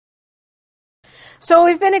So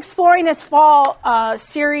we've been exploring this fall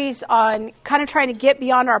series on kind of trying to get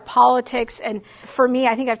beyond our politics. And for me,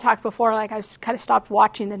 I think I've talked before, like I've kind of stopped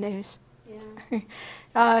watching the news.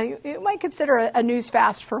 Yeah. You might consider a news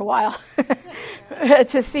fast for a while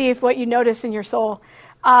to see if what you notice in your soul.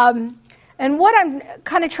 And what I'm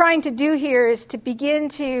kind of trying to do here is to begin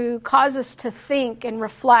to cause us to think and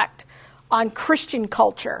reflect on Christian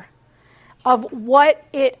culture, of what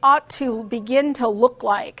it ought to begin to look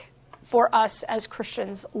like for us as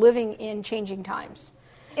Christians living in changing times.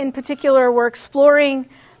 In particular, we're exploring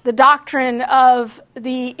the doctrine of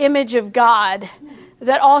the image of God,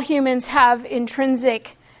 that all humans have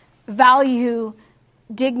intrinsic value,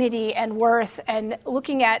 dignity, and worth, and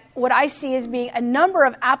looking at what I see as being a number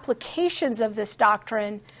of applications of this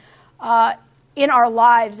doctrine in our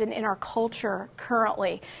lives and in our culture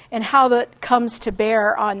currently, and how that comes to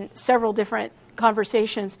bear on several different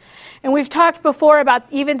conversations. And we've talked before about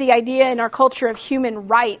even the idea in our culture of human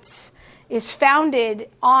rights is founded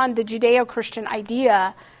on the Judeo-Christian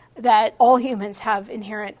idea that all humans have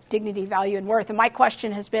inherent dignity, value, and worth. And my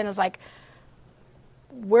question has been,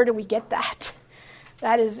 where do we get that?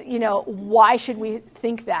 That is, why should we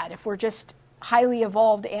think that? If we're just highly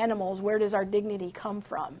evolved animals, where does our dignity come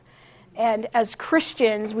from? And as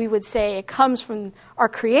Christians, we would say it comes from our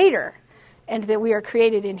Creator, and that we are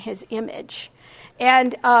created in His image.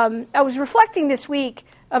 And I was reflecting this week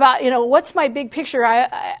about, what's my big picture?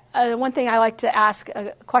 One thing I like to ask,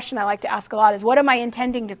 a question I like to ask a lot is, what am I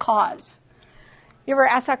intending to cause? You ever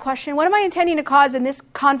ask that question? What am I intending to cause in this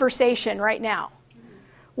conversation right now?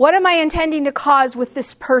 What am I intending to cause with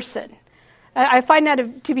this person? I find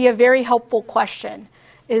that to be a very helpful question,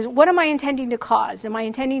 is what am I intending to cause? Am I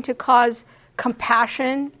intending to cause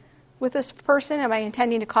compassion with this person? Am I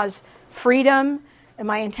intending to cause freedom? Am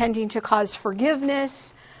I intending to cause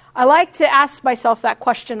forgiveness? I like to ask myself that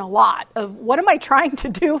question a lot, of what am I trying to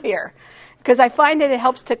do here? Because I find that it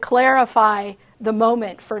helps to clarify the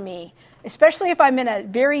moment for me, especially if I'm in a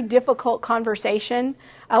very difficult conversation.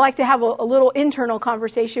 I like to have a little internal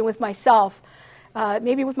conversation with myself,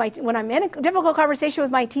 maybe when I'm in a difficult conversation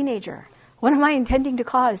with my teenager. What am I intending to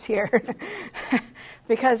cause here?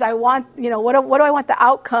 Because I want, what do I want the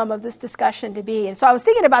outcome of this discussion to be? And so I was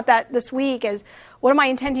thinking about that this week as, what am I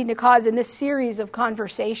intending to cause in this series of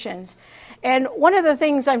conversations? And one of the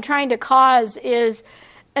things I'm trying to cause is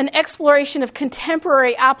an exploration of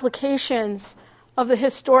contemporary applications of the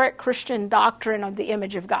historic Christian doctrine of the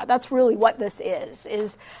image of God. That's really what this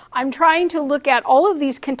is I'm trying to look at all of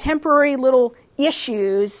these contemporary little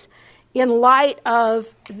issues in light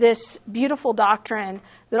of this beautiful doctrine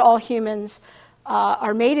that all humans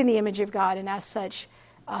are made in the image of God, and as such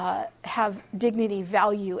have dignity,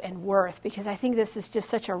 value, and worth, because I think this is just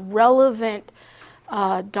such a relevant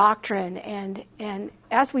doctrine. And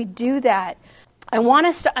as we do that, I want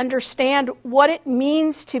us to understand what it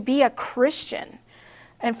means to be a Christian,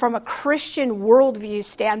 and from a Christian worldview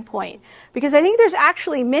standpoint, because I think there's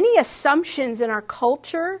actually many assumptions in our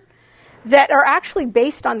culture that are actually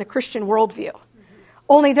based on the Christian worldview,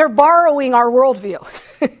 only they're borrowing our worldview.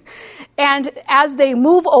 And as they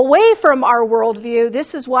move away from our worldview,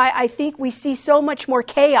 this is why I think we see so much more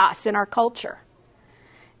chaos in our culture,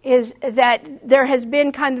 is that there has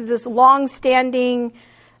been kind of this long-standing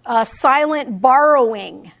silent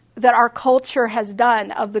borrowing that our culture has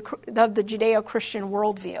done of the Judeo-Christian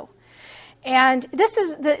worldview. And this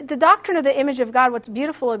is the doctrine of the image of God. What's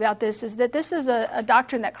beautiful about this is that this is a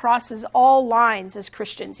doctrine that crosses all lines as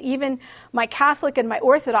Christians, even my Catholic and my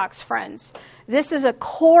Orthodox friends. This is a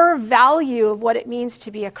core value of what it means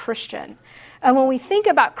to be a Christian. And when we think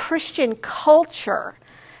about Christian culture,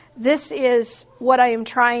 this is what I am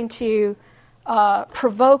trying to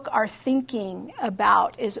provoke our thinking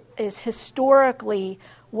about, is historically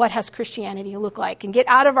what has Christianity look like, and get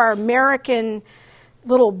out of our American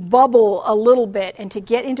little bubble a little bit and to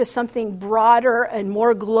get into something broader and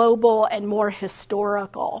more global and more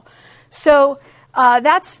historical. So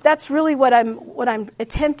that's really what I'm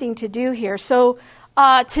attempting to do here. So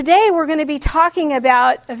today we're going to be talking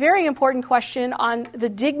about a very important question on the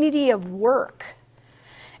dignity of work,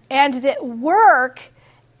 and that work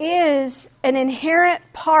is an inherent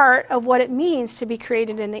part of what it means to be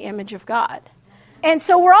created in the image of God. And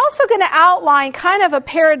so we're also going to outline kind of a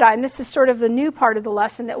paradigm. This is sort of the new part of the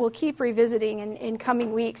lesson that we'll keep revisiting in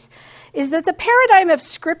coming weeks, is that the paradigm of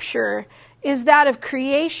Scripture is that of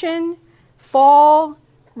creation, fall,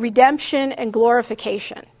 redemption, and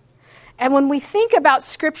glorification. And when we think about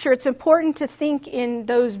Scripture, it's important to think in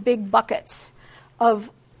those big buckets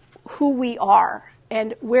of who we are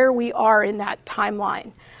and where we are in that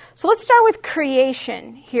timeline. So let's start with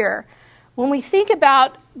creation here. when we think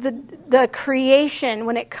about the creation,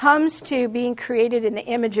 when it comes to being created in the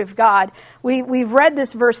image of God, we've read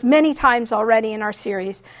this verse many times already in our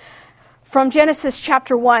series from Genesis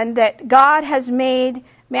chapter 1, that God has made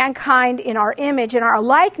mankind in our image, in our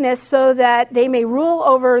likeness, so that they may rule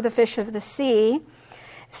over the fish of the sea.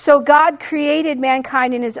 So God created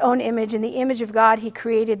mankind in his own image. In the image of God, he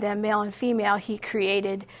created them, male and female. He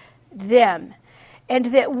created them.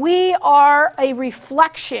 And that we are a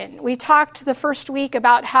reflection. We talked the first week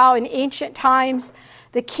about how in ancient times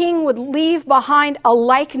the king would leave behind a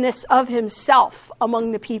likeness of himself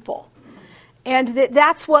among the people. And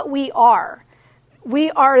that's what we are.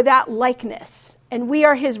 We are that likeness. And we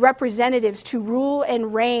are his representatives to rule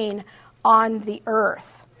and reign on the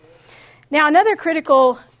earth. Now, another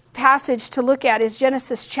critical passage to look at is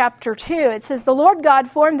Genesis chapter 2. It says, "The Lord God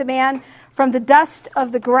formed the man from the dust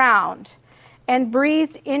of the ground and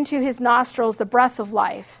breathed into his nostrils the breath of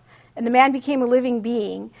life. And the man became a living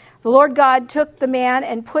being. The Lord God took the man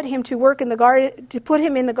and put him to work in the garden, to put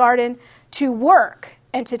him in the garden to work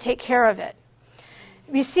and to take care of it."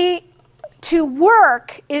 You see, to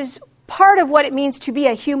work is part of what it means to be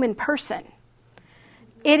a human person.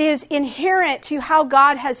 It is inherent to how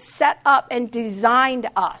God has set up and designed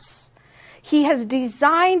us. He has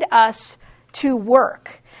designed us to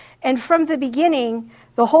work. And from the beginning,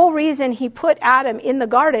 the whole reason he put Adam in the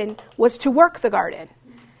garden was to work the garden.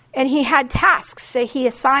 And he had tasks that he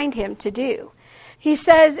assigned him to do. He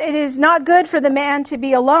says it is not good for the man to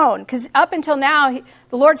be alone, because up until now,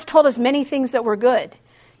 the Lord's told us many things that were good.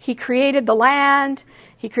 He created the land,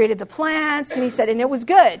 he created the plants, and he said, and it was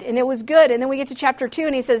good, and it was good. And then we get to chapter 2,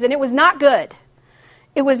 and he says, and it was not good.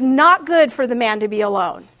 It was not good for the man to be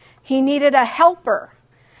alone. He needed a helper.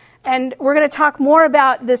 And we're going to talk more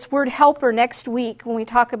about this word helper next week when we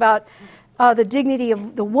talk about the dignity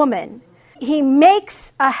of the woman. He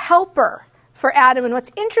makes a helper for Adam. And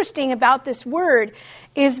what's interesting about this word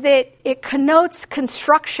is that it connotes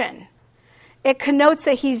construction. It connotes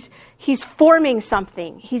that he's forming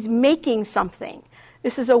something. He's making something.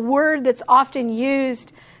 This is a word that's often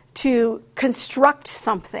used to construct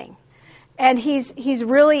something. And he's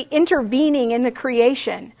really intervening in the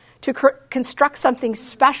creation to construct something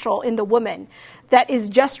special in the woman that is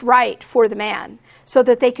just right for the man, so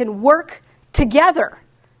that they can work together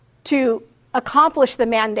to accomplish the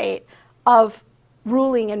mandate of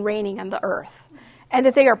ruling and reigning on the earth, and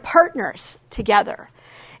that they are partners together,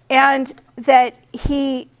 and that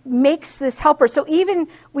he makes this helper. So even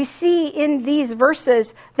we see in these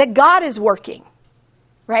verses that God is working,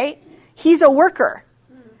 right? He's a worker.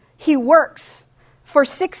 He works. For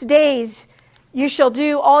 6 days you shall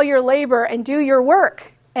do all your labor and do your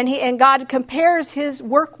work. And God compares his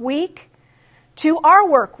work week to our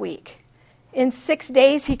work week. In 6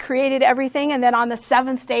 days he created everything, and then on the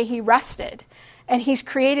seventh day he rested. And he's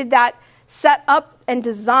created that, set up and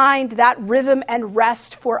designed that rhythm and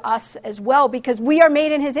rest for us as well, because we are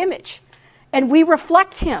made in his image and we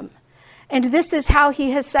reflect him. And this is how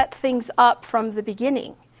he has set things up from the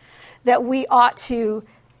beginning, that we ought to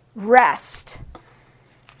rest.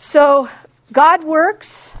 So God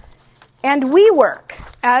works and we work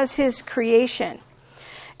as his creation.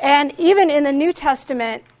 And even in the New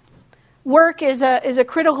Testament, work is a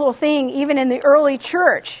critical thing, even in the early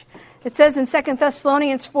church. It says in 2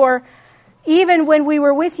 Thessalonians 4, even when we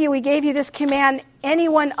were with you, we gave you this command,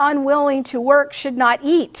 anyone unwilling to work should not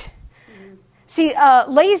eat. See,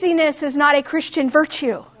 laziness is not a Christian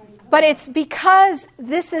virtue, but it's because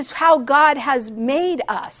this is how God has made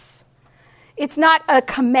us. It's not a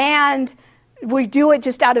command, we do it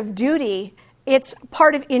just out of duty. It's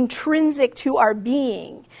part of intrinsic to our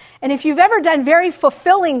being. And if you've ever done very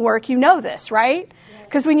fulfilling work, you know this, right?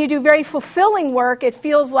 Because when you do very fulfilling work, it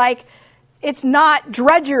feels like it's not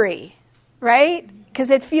drudgery, right?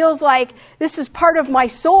 Because it feels like this is part of my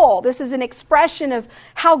soul. This is an expression of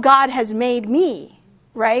how God has made me,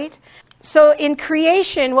 right? So in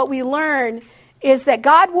creation, what we learn is that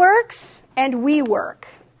God works and we work.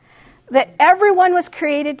 That everyone was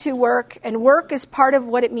created to work, and work is part of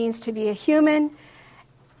what it means to be a human.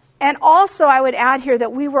 And also, I would add here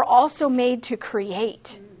that we were also made to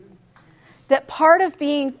create. That part of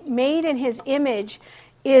being made in his image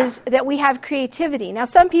is that we have creativity. Now,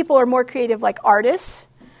 some people are more creative, like artists.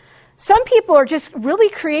 Some people are just really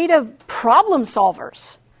creative problem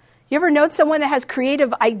solvers. You ever know someone that has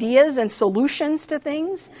creative ideas and solutions to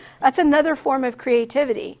things? That's another form of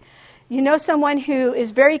creativity. You know someone who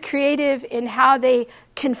is very creative in how they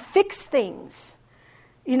can fix things.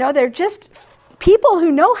 You know, they're just people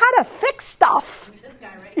who know how to fix stuff. This guy,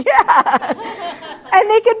 right? Yeah. And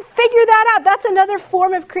they can Figure that out. That's another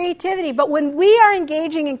form of creativity. But when we are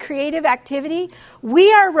engaging in creative activity,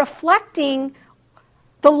 we are reflecting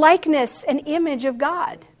the likeness and image of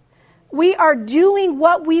God. We are doing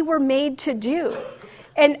what we were made to do.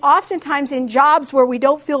 And oftentimes in jobs where we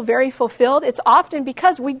don't feel very fulfilled, it's often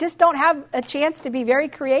because we just don't have a chance to be very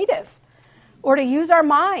creative or to use our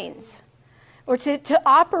minds or to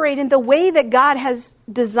operate in the way that God has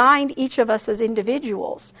designed each of us as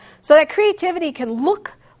individuals. So that creativity can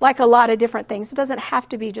look like a lot of different things. It doesn't have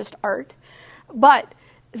to be just art. But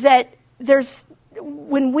that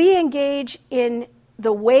when we engage in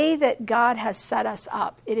the way that God has set us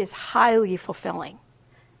up, it is highly fulfilling,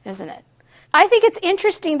 isn't it? I think it's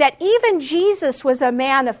interesting that even Jesus was a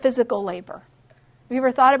man of physical labor. Have you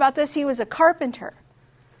ever thought about this? He was a carpenter.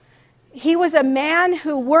 He was a man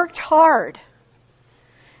who worked hard.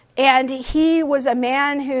 And he was a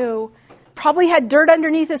man who probably had dirt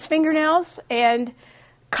underneath his fingernails and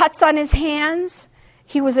cuts on his hands.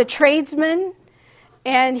 He was a tradesman,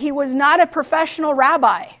 and he was not a professional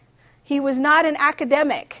rabbi. He was not an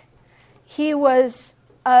academic. He was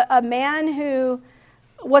a man who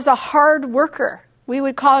was a hard worker. We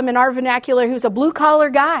would call him in our vernacular, he was a blue-collar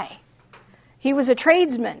guy. He was a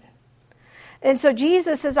tradesman. And so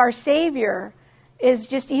Jesus as our Savior is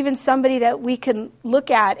just even somebody that we can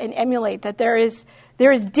look at and emulate, that there is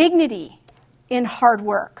dignity in hard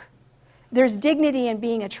work. There's dignity in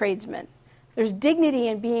being a tradesman. There's dignity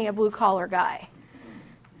in being a blue-collar guy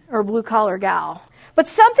or blue-collar gal. But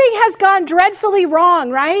something has gone dreadfully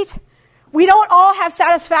wrong, right? We don't all have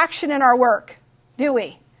satisfaction in our work, do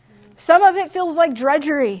we? Some of it feels like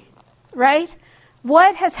drudgery, right?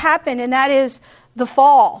 What has happened, and that is the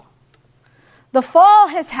fall. The fall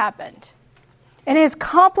has happened, and it has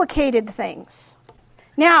complicated things.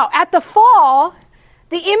 Now, at the fall,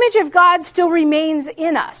 the image of God still remains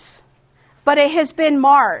in us, but it has been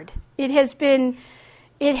marred. It has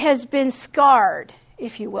been scarred,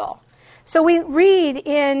 if you will. So we read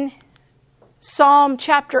in Psalm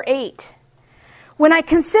chapter 8, "When I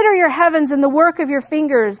consider your heavens and the work of your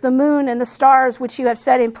fingers, the moon and the stars which you have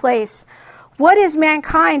set in place, what is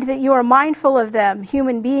mankind that you are mindful of them,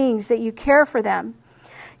 human beings that you care for them?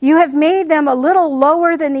 You have made them a little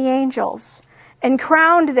lower than the angels and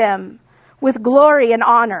crowned them with glory and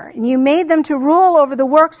honor. And you made them to rule over the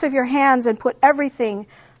works of your hands and put everything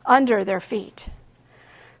under their feet."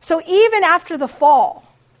 So even after the fall,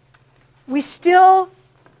 we still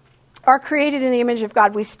are created in the image of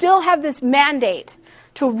God. We still have this mandate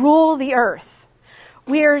to rule the earth.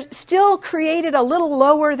 We are still created a little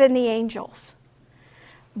lower than the angels.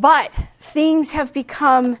 But things have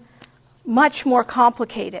become much more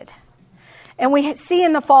complicated. And we see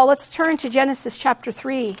in the fall, let's turn to Genesis chapter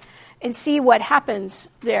 3 and see what happens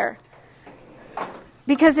there.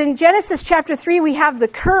 Because in Genesis chapter 3, we have the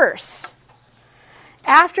curse.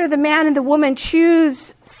 After the man and the woman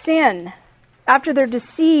choose sin, after they're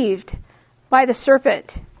deceived by the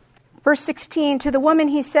serpent. Verse 16, "To the woman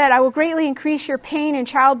he said, I will greatly increase your pain in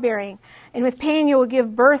childbearing, and with pain you will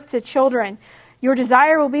give birth to children. Your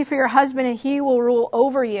desire will be for your husband, and he will rule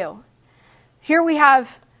over you." Here we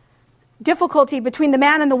have difficulty between the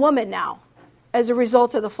man and the woman now as a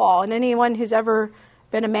result of the fall. And anyone who's ever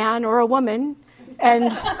been a man or a woman,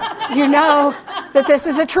 and you know that this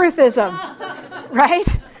is a truthism, right?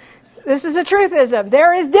 This is a truthism.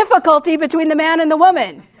 There is difficulty between the man and the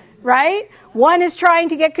woman, right? One is trying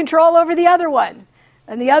to get control over the other one,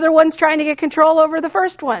 and the other one's trying to get control over the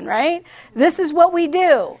first one, right? This is what we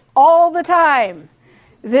do all the time.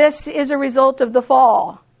 This is a result of the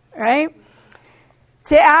fall, right?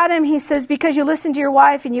 To Adam, he says, "Because you listened to your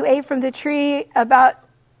wife and you ate from the tree about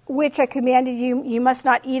which I commanded you, you must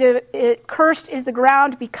not eat of it. Cursed is the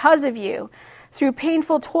ground because of you. Through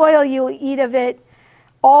painful toil you will eat of it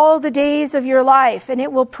all the days of your life, and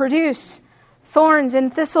it will produce thorns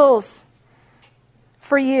and thistles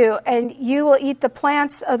for you, and you will eat the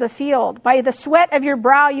plants of the field. By the sweat of your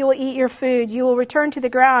brow you will eat your food. You will return to the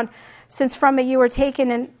ground, since from it you were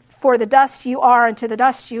taken, and for the dust you are, and to the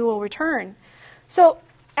dust you will return." So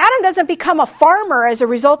Adam doesn't become a farmer as a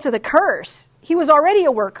result of the curse. He was already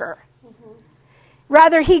a worker. Mm-hmm.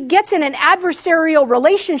 Rather, he gets in an adversarial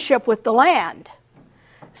relationship with the land.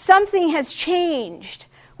 Something has changed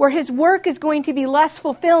where his work is going to be less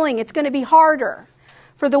fulfilling. It's going to be harder.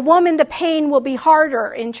 For the woman, the pain will be harder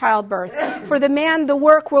in childbirth. For the man, the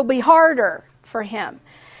work will be harder for him.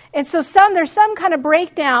 And so there's some kind of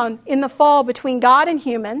breakdown in the fall between God and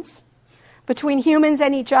humans, between humans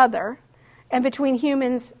and each other, and between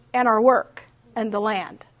humans and our work and the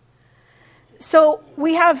land. So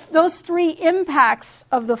we have those three impacts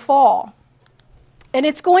of the fall. And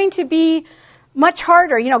it's going to be Much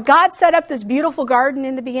harder. You know, God set up this beautiful garden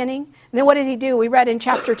in the beginning. And then what does he do? We read in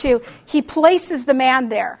chapter 2. He places the man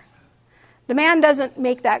there. The man doesn't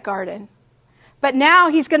make that garden. But now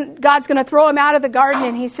God's going to throw him out of the garden,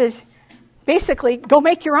 and he says, basically, go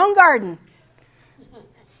make your own garden.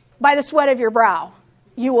 By the sweat of your brow,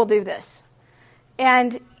 you will do this.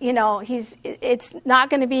 And, you know, it's not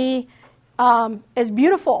going to be as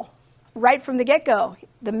beautiful right from the get-go.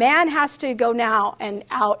 The man has to go now and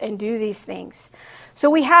out and do these things. So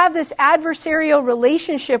we have this adversarial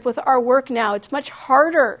relationship with our work now. It's much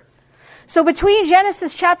harder. So between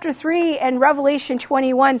Genesis chapter 3 and Revelation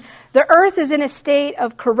 21, the earth is in a state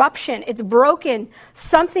of corruption. It's broken.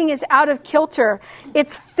 Something is out of kilter.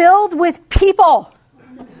 It's filled with people.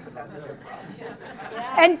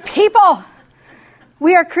 And people.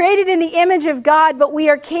 We are created in the image of God, but we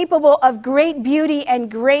are capable of great beauty and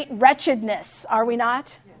great wretchedness, are we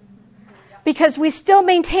not? Because we still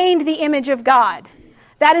maintained the image of God.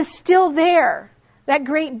 That is still there. That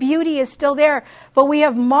great beauty is still there, but we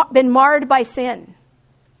have been marred by sin.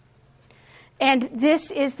 And this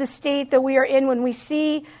is the state that we are in when we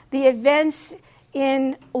see the events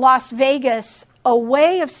in Las Vegas, a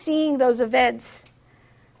way of seeing those events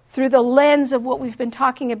through the lens of what we've been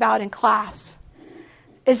talking about in class.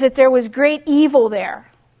 Is that there was great evil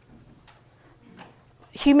there.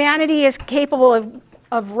 Humanity is capable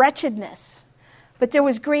of wretchedness, but there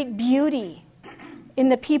was great beauty in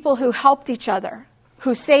the people who helped each other,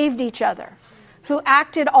 who saved each other, who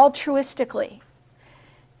acted altruistically.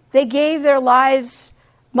 They gave their lives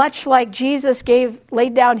much like Jesus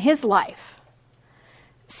laid down his life.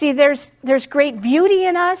 See, there's great beauty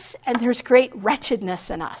in us, and there's great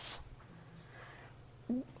wretchedness in us.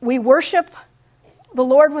 We worship the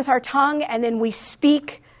Lord with our tongue, and then we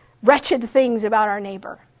speak wretched things about our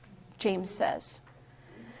neighbor, James says.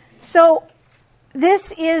 So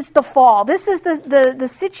this is the fall. This is the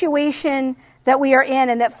situation that we are in,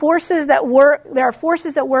 and there are forces that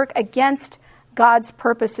work against God's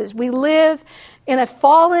purposes. We live in a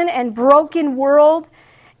fallen and broken world,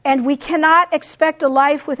 and we cannot expect a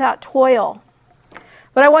life without toil.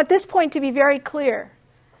 But I want this point to be very clear.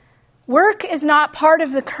 Work is not part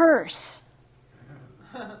of the curse.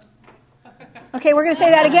 Okay, we're going to say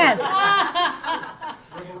that again.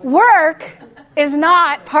 Work is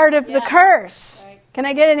not part of the curse. Can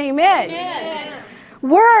I get an amen? Amen?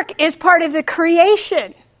 Work is part of the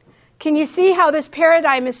creation. Can you see how this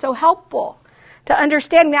paradigm is so helpful to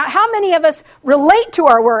understand? Now, how many of us relate to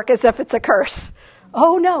our work as if it's a curse?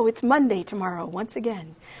 Oh, no, it's Monday tomorrow, once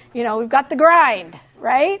again. You know, we've got the grind,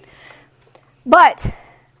 right? But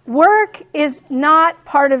work is not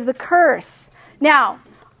part of the curse. Now,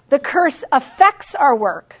 the curse affects our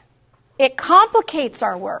work. It complicates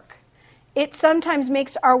our work. It sometimes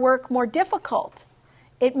makes our work more difficult.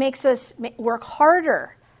 It makes us work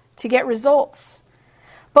harder to get results.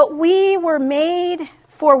 But we were made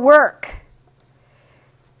for work.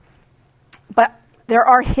 But there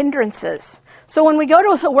are hindrances. So when we go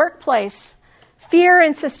to the workplace, fear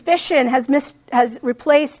and suspicion has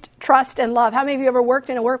replaced trust and love. How many of you ever worked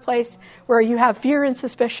in a workplace where you have fear and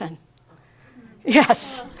suspicion?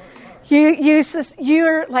 Yes.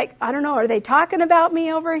 You're like, I don't know, are they talking about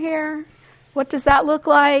me over here? What does that look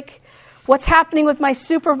like? What's happening with my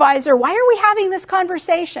supervisor? Why are we having this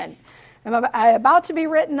conversation? Am I about to be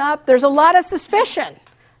written up? There's a lot of suspicion.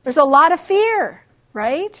 There's a lot of fear,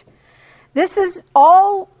 right? This is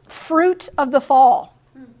all fruit of the fall,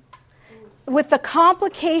 with the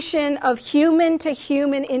complication of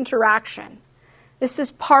human-to-human interaction. This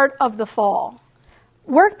is part of the fall.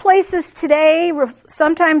 Workplaces today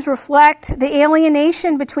sometimes reflect the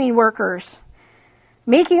alienation between workers,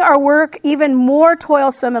 making our work even more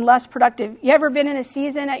toilsome and less productive. You ever been in a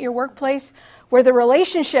season at your workplace where the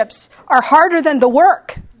relationships are harder than the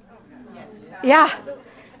work? Yeah.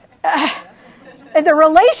 And the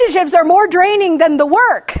relationships are more draining than the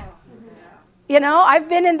work. You know, I've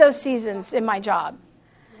been in those seasons in my job.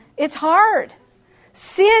 It's hard.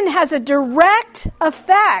 Sin has a direct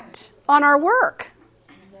effect on our work.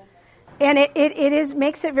 And it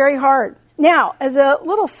makes it very hard. Now, as a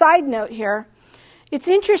little side note here, it's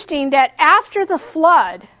interesting that after the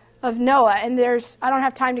flood of Noah, and I don't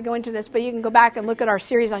have time to go into this, but you can go back and look at our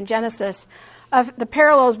series on Genesis, of the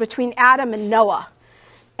parallels between Adam and Noah.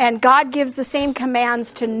 And God gives the same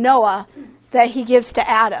commands to Noah that he gives to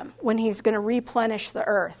Adam when he's going to replenish the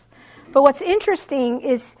earth. But what's interesting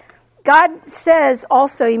is God says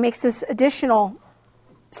also, he makes this additional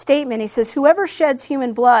statement. He says, whoever sheds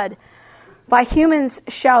human blood, by humans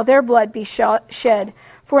shall their blood be shed.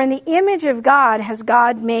 For in the image of God has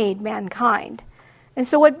God made mankind. And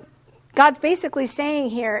so what God's basically saying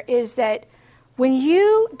here is that When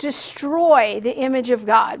you destroy the image of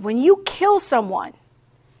God, when you kill someone,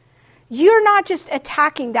 you're not just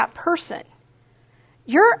attacking that person.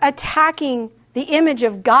 You're attacking the image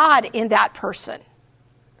of God in that person.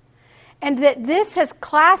 And that this has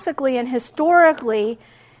classically and historically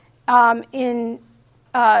in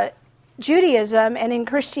Judaism and in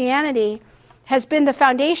Christianity has been the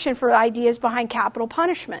foundation for ideas behind capital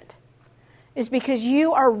punishment. Is because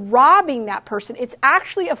you are robbing that person. It's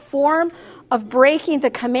actually a form of breaking the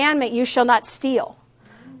commandment, you shall not steal.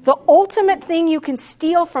 The ultimate thing you can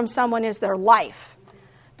steal from someone is their life,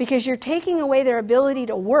 because you're taking away their ability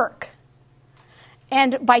to work.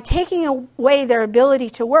 And by taking away their ability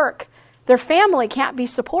to work, their family can't be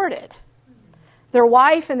supported. Their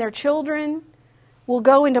wife and their children will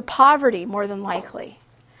go into poverty more than likely.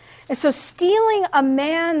 And so stealing a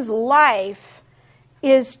man's life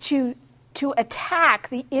is to attack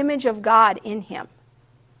the image of God in him.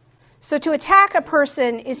 So to attack a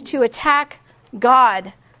person is to attack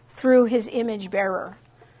God through his image bearer.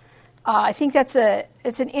 I think it's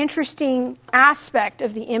an interesting aspect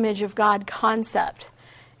of the image of God concept,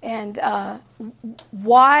 and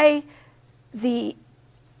why the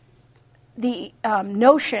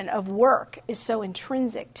notion of work is so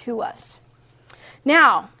intrinsic to us.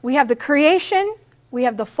 Now, we have the creation, we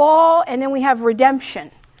have the fall, and then we have redemption.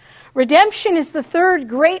 Redemption is the third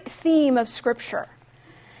great theme of Scripture.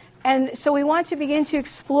 And so we want to begin to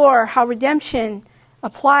explore how redemption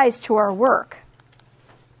applies to our work.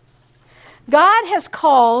 God has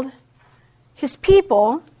called his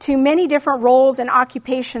people to many different roles and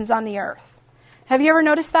occupations on the earth. Have you ever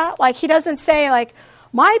noticed that? Like, he doesn't say, like,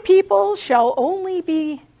 my people shall only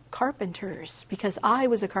be carpenters because I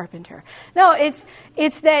was a carpenter. No, it's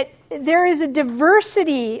that there is a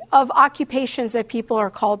diversity of occupations that people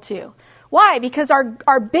are called to. Why? Because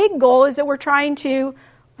our big goal is that we're trying to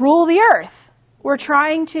rule the earth. We're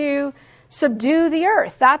trying to subdue the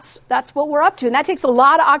earth. That's what we're up to. And that takes a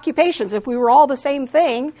lot of occupations. If we were all the same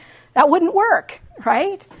thing, that wouldn't work,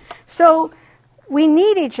 right? So we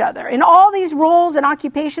need each other. In all these roles and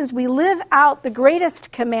occupations, we live out the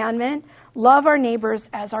greatest commandment, love our neighbors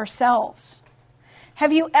as ourselves.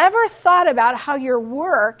 Have you ever thought about how your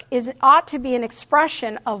work ought to be an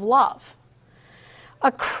expression of love?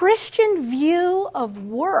 A Christian view of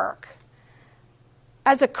work,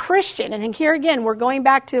 as a Christian, and here again, we're going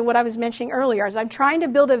back to what I was mentioning earlier, as I'm trying to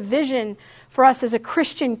build a vision for us as a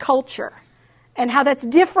Christian culture, and how that's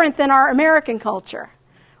different than our American culture,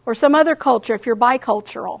 or some other culture if you're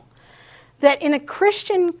bicultural. That in a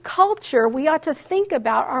Christian culture, we ought to think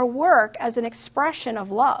about our work as an expression of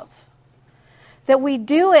love. That we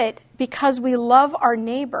do it because we love our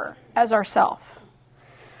neighbor as ourselves.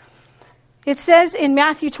 It says in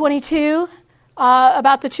Matthew 22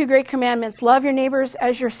 about the two great commandments, love your neighbors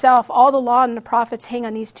as yourself. All the law and the prophets hang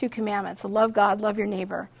on these two commandments. Love God, love your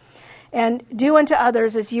neighbor. And do unto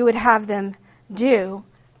others as you would have them do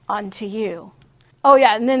unto you. Oh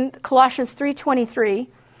yeah, and then Colossians 3:23.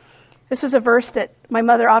 This was a verse that my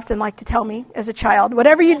mother often liked to tell me as a child.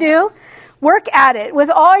 Whatever you do, work at it with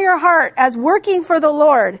all your heart as working for the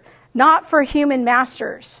Lord, not for human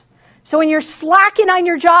masters. So when you're slacking on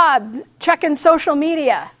your job, checking social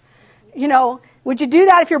media, would you do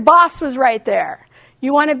that if your boss was right there?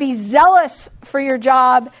 You want to be zealous for your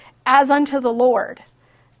job as unto the Lord.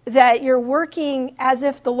 That you're working as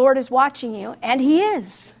if the Lord is watching you, and he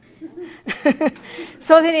is.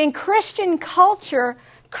 So that in Christian culture,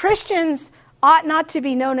 Christians ought not to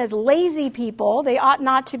be known as lazy people. They ought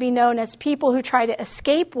not to be known as people who try to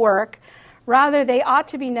escape work. Rather, they ought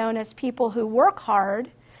to be known as people who work hard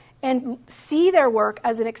and see their work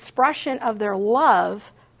as an expression of their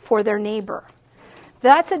love for their neighbor.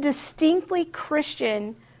 That's a distinctly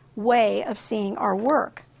Christian way of seeing our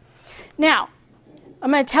work. Now,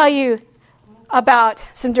 I'm going to tell you about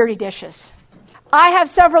some dirty dishes. I have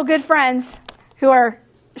several good friends who are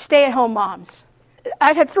stay-at-home moms.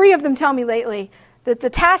 I've had 3 of them tell me lately that the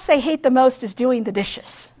task they hate the most is doing the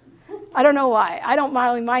dishes. I don't know why. I don't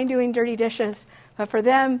really mind doing dirty dishes, but for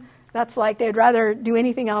them, that's like they'd rather do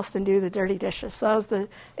anything else than do the dirty dishes. So that was the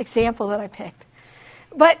example that I picked.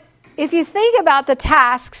 But if you think about the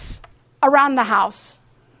tasks around the house,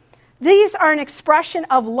 these are an expression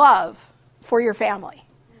of love for your family.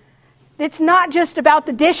 It's not just about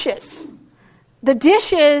the dishes. The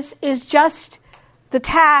dishes is just the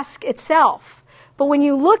task itself. But when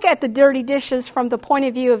you look at the dirty dishes from the point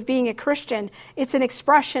of view of being a Christian, it's an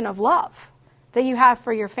expression of love that you have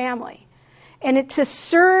for your family. And to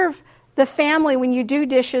serve the family when you do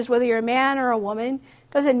dishes, whether you're a man or a woman,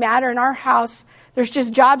 doesn't matter. In our house, there's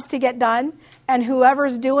just jobs to get done, and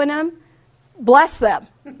whoever's doing them, bless them.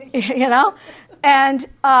 And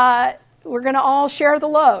we're going to all share the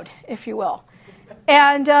load, if you will.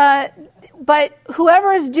 And but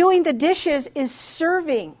whoever is doing the dishes is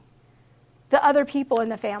serving the other people in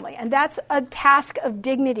the family. And that's a task of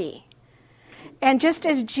dignity. And just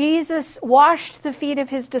as Jesus washed the feet of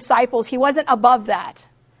his disciples, he wasn't above that.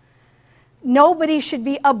 Nobody should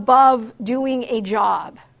be above doing a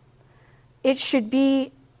job. It should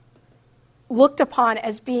be looked upon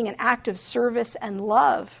as being an act of service and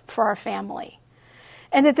love for our family.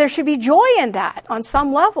 And that there should be joy in that on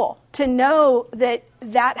some level, to know that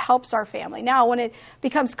that helps our family. Now, when it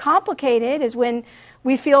becomes complicated is when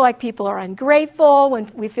we feel like people are ungrateful,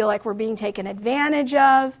 when we feel like we're being taken advantage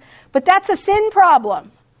of. But that's a sin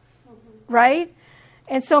problem, right?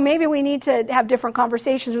 And so maybe we need to have different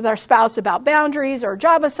conversations with our spouse about boundaries or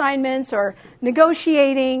job assignments or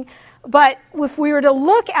negotiating. But if we were to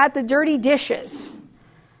look at the dirty dishes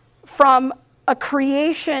from a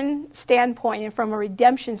creation standpoint and from a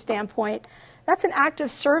redemption standpoint, that's an act of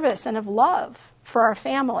service and of love for our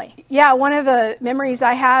family. Yeah, one of the memories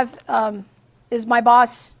I have is my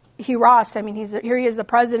boss, Hugh Ross. I mean, here he is, the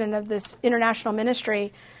president of this international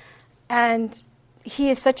ministry, and he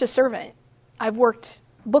is such a servant. I've worked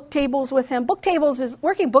book tables with him.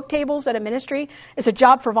 Working book tables at a ministry is a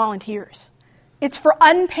job for volunteers. It's for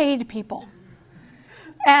unpaid people.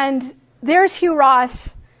 And there's Hugh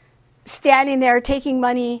Ross standing there taking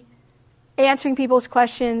money, answering people's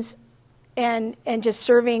questions, and just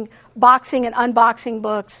serving, boxing and unboxing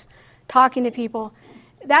books, talking to people.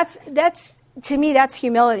 That's to me, that's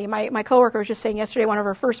humility. My coworker was just saying yesterday, one of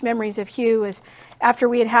her first memories of Hugh is after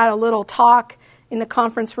we had a little talk in the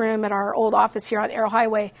conference room at our old office here on Arrow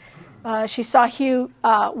Highway, she saw Hugh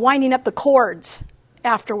winding up the cords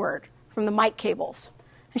afterward from the mic cables.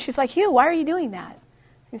 And she's like, Hugh, why are you doing that?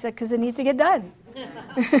 He said, because it needs to get done.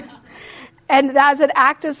 And that's an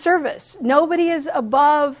act of service. Nobody is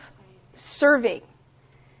above serving.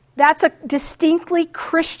 That's a distinctly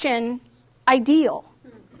Christian ideal.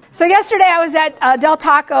 So yesterday I was at Del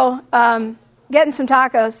Taco getting some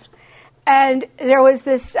tacos, and there was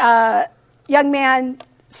this young man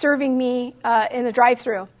serving me in the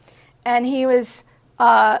drive-thru, and he was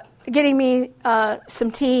getting me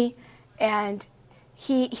some tea, and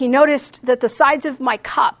he noticed that the sides of my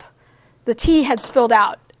cup, the tea had spilled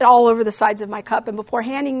out all over the sides of my cup, and before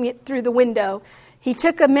handing me it through the window, he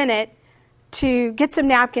took a minute to get some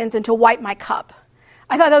napkins and to wipe my cup.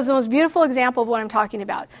 I thought that was the most beautiful example of what I'm talking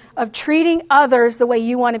about, of treating others the way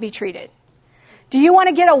you want to be treated. Do you want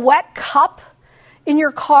to get a wet cup in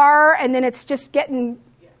your car and then it's just getting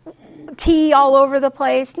tea all over the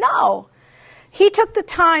place? No. He took the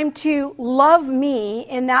time to love me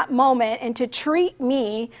in that moment and to treat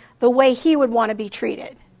me the way he would want to be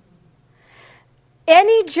treated.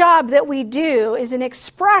 Any job that we do is an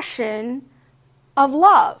expression of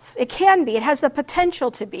love. It can be. It has the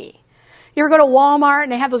potential to be. You ever go to Walmart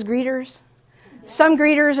and they have those greeters? Some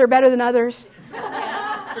greeters are better than others.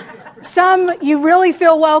 Some you really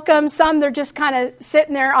feel welcome. Some they're just kind of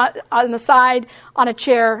sitting there on the side on a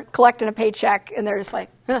chair collecting a paycheck, and they're just like,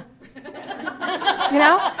 huh. You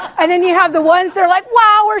know? And then you have the ones that are like,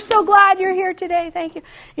 wow, we're so glad you're here today. Thank you.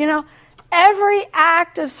 You know, every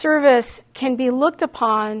act of service can be looked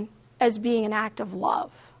upon as being an act of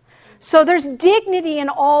love. So there's dignity in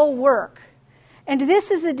all work. And this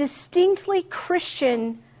is a distinctly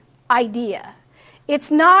Christian idea. It's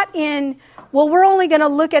not in, well, we're only going to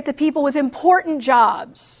look at the people with important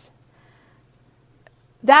jobs.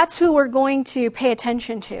 That's who we're going to pay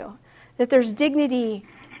attention to. That there's dignity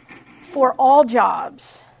for all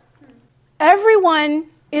jobs. Everyone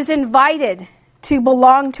is invited to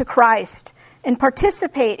belong to Christ and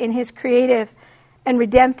participate in his creative and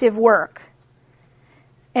redemptive work.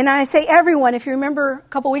 And I say everyone, if you remember a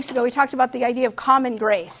couple weeks ago, we talked about the idea of common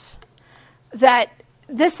grace. That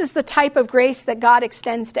this is the type of grace that God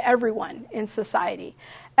extends to everyone in society.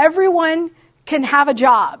 Everyone can have a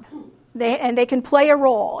job, and they can play a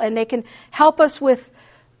role, and they can help us with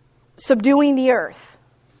subduing the earth.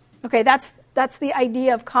 Okay, that's the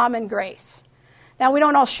idea of common grace. Now, we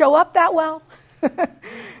don't all show up that well.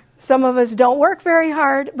 Some of us don't work very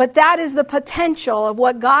hard, but that is the potential of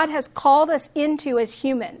what God has called us into as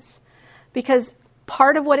humans. Because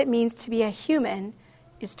part of what it means to be a human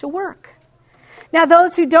is to work. Now,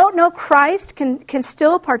 those who don't know Christ can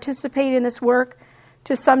still participate in this work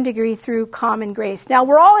to some degree through common grace. Now,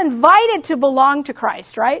 we're all invited to belong to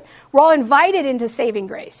Christ, right? We're all invited into saving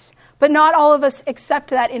grace, but not all of us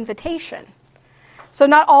accept that invitation. So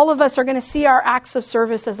not all of us are going to see our acts of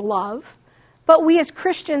service as love. But we as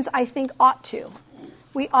Christians, I think, ought to.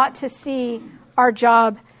 We ought to see our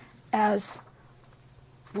job as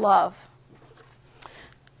love.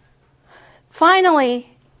 Finally,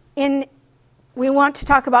 we want to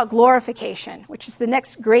talk about glorification, which is the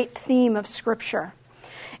next great theme of Scripture.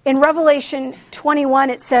 In Revelation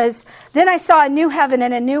 21, it says, "Then I saw a new heaven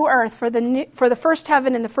and a new earth, for the first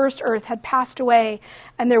heaven and the first earth had passed away,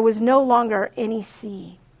 and there was no longer any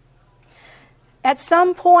sea." At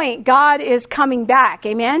some point, God is coming back.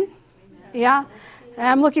 Amen? Yeah? And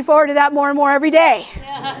I'm looking forward to that more and more every day.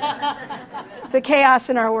 The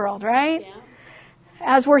chaos in our world, right?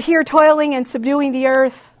 As we're here toiling and subduing the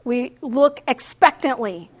earth, we look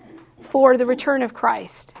expectantly for the return of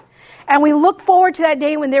Christ. And we look forward to that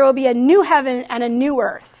day when there will be a new heaven and a new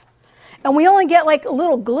earth. And we only get like a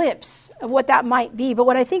little glimpse of what that might be. But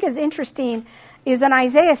what I think is interesting is in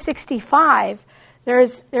Isaiah 65,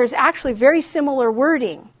 there's actually very similar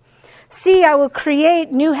wording. "See, I will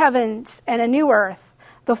create new heavens and a new earth.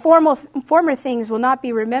 The former things will not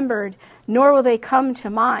be remembered, nor will they come to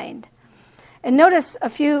mind." And notice a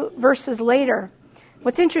few verses later,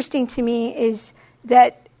 what's interesting to me is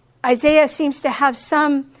that Isaiah seems to have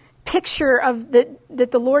some picture of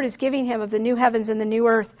that the Lord is giving him of the new heavens and the new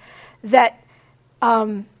earth that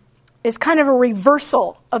is kind of a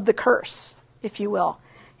reversal of the curse, if you will.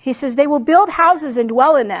 He says, "They will build houses and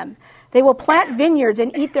dwell in them. They will plant vineyards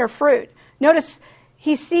and eat their fruit." Notice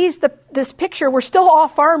he sees this picture. We're still all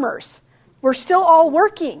farmers. We're still all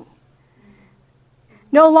working.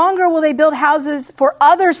 "No longer will they build houses for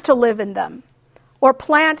others to live in them, or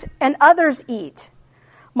plant and others eat.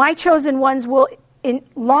 My chosen ones will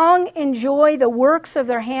long enjoy the works of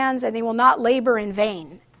their hands, and they will not labor in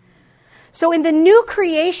vain." So in the new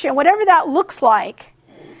creation, whatever that looks like,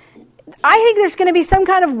 I think there's going to be some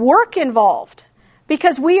kind of work involved,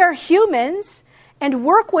 because we are humans, and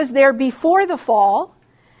work was there before the fall.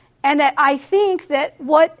 And I think that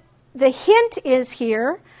what the hint is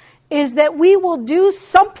here is that we will do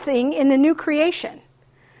something in the new creation.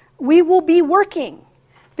 We will be working,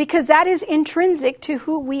 because that is intrinsic to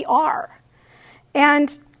who we are.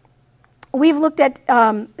 And we've looked at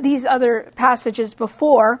these other passages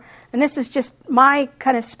before, and this is just my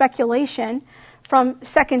kind of speculation from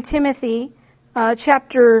 2 Timothy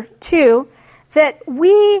chapter 2, that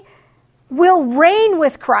we will reign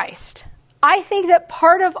with Christ. I think that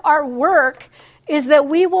part of our work is that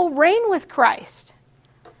we will reign with Christ.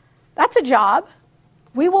 That's a job.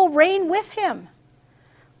 We will reign with him.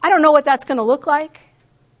 I don't know what that's going to look like.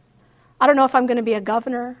 I don't know if I'm going to be a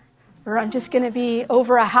governor, or I'm just going to be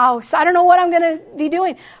over a house. I don't know what I'm going to be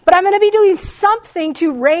doing. But I'm going to be doing something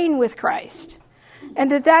to reign with Christ. And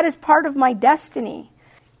that is part of my destiny.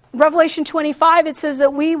 Revelation 25, it says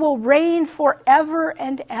that we will reign forever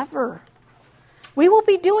and ever. We will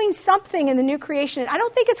be doing something in the new creation. I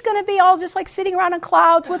don't think it's going to be all just like sitting around in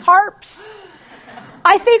clouds with harps.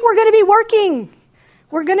 I think we're going to be working.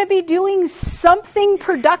 We're going to be doing something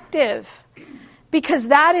productive, because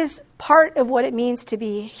that is part of what it means to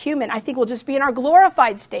be human. I think we'll just be in our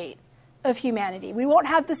glorified state of humanity. We won't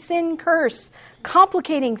have the sin curse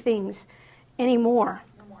complicating things anymore.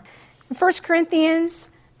 In 1 Corinthians,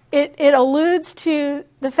 it alludes to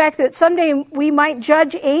the fact that someday we might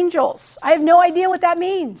judge angels. I have no idea what that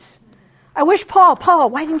means. I wish Paul,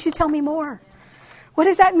 why didn't you tell me more? What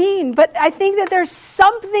does that mean? But I think that there's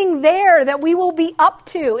something there that we will be up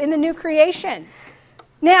to in the new creation.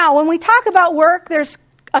 Now, when we talk about work, there's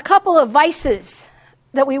a couple of vices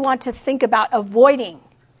that we want to think about avoiding.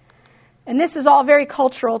 And this is all very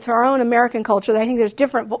cultural to our own American culture. I think there's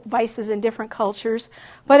different vices in different cultures.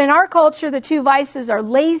 But in our culture, the two vices are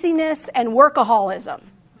laziness and workaholism.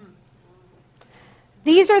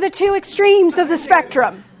 These are the two extremes of the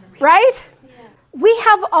spectrum, right? We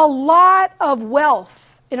have a lot of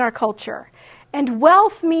wealth in our culture. And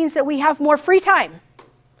wealth means that we have more free time,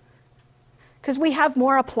 because we have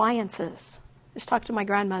more appliances. Just talked to my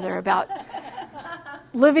grandmother about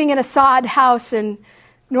living in a sod house in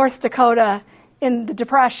North Dakota in the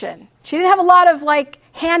Depression. She didn't have a lot of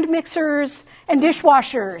hand mixers and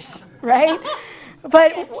dishwashers, right?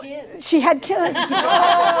 But she had kids.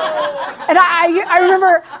 And I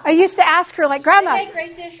remember I used to ask her, Grandma. They make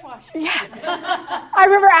great dishwashers. Yeah. I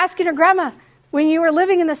remember asking her, Grandma, when you were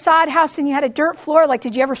living in the sod house and you had a dirt floor,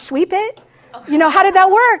 did you ever sweep it? How did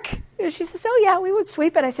that work? She says, "Oh, yeah, we would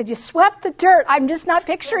sweep it." I said, "You swept the dirt. I'm just not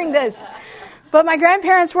picturing this." But my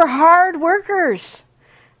grandparents were hard workers.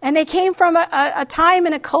 And they came from a time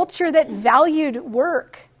and a culture that valued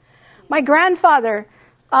work. My grandfather,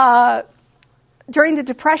 during the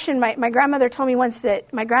Depression, my grandmother told me once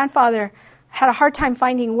that my grandfather had a hard time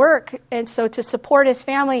finding work. And so to support his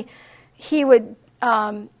family, he would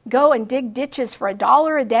go and dig ditches for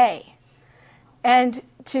 $1 a day. And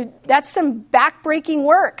that's some back-breaking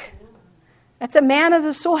work. That's a man of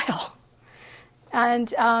the soil. And,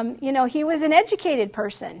 he was an educated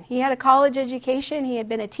person. He had a college education. He had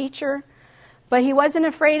been a teacher. But he wasn't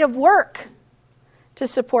afraid of work to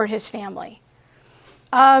support his family.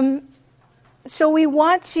 So we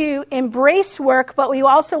want to embrace work, but we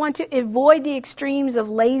also want to avoid the extremes of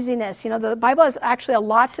laziness. The Bible has actually a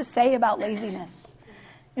lot to say about laziness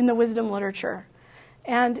in the wisdom literature.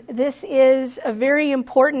 And this is a very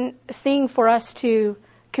important thing for us to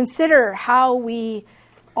consider, how we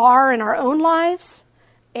are in our own lives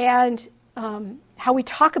and how we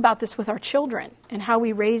talk about this with our children and how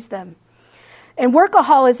we raise them. And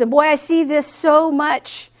workaholism, boy, I see this so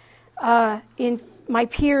much in my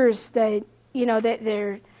peers that,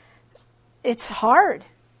 it's hard.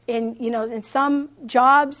 And, in some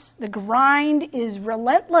jobs, the grind is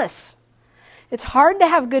relentless. It's hard to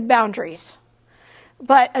have good boundaries.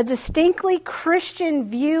 But a distinctly Christian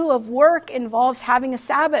view of work involves having a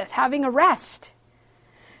Sabbath, having a rest.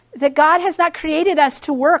 That God has not created us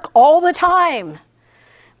to work all the time.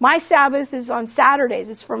 My Sabbath is on Saturdays.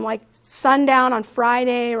 It's from like sundown on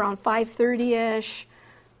Friday around 5:30ish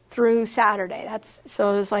through Saturday.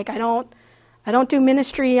 So it's like I don't do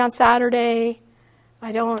ministry on Saturday.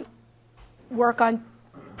 I don't work on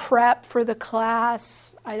prep for the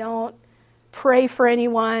class. I don't pray for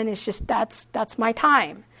anyone. It's just that's my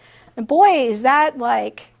time. And boy, is that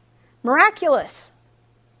like miraculous.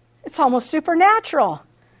 It's almost supernatural.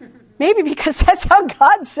 Maybe because that's how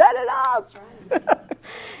God set it up.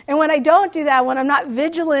 And when I don't do that, when I'm not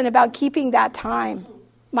vigilant about keeping that time,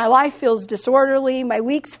 my life feels disorderly, my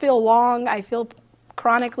weeks feel long, I feel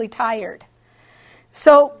chronically tired.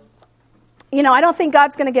 So, I don't think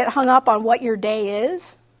God's going to get hung up on what your day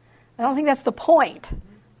is. I don't think that's the point.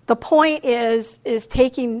 The point is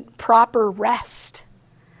taking proper rest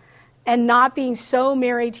and not being so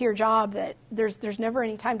married to your job that there's never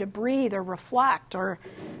any time to breathe or reflect or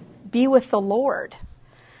be with the Lord.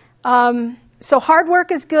 So hard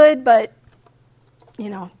work is good, but,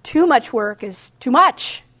 too much work is too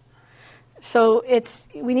much. So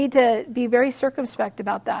we need to be very circumspect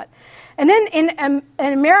about that. And then in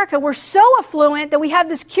America, we're so affluent that we have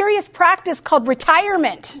this curious practice called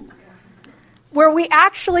retirement, where we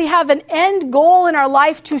actually have an end goal in our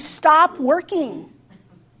life to stop working.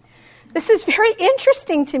 This is very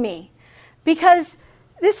interesting to me because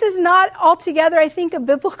this is not altogether, I think, a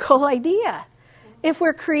biblical idea. If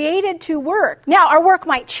we're created to work. Now, our work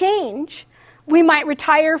might change. We might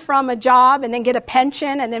retire from a job and then get a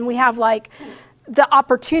pension, and then we have like the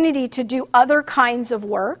opportunity to do other kinds of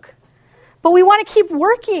work. But we want to keep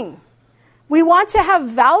working. We want to have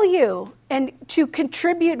value and to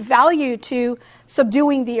contribute value to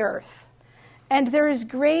subduing the earth. And there is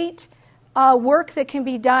great work that can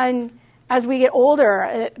be done as we get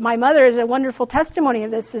older. My mother is a wonderful testimony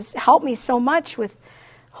of this. Has helped me so much with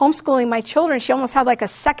homeschooling my children. She almost had like a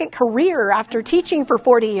second career after teaching for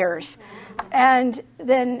 40 years. And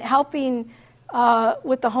then helping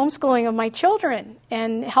with the homeschooling of my children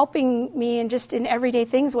and helping me in everyday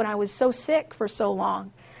things when I was so sick for so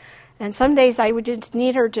long. And some days I would just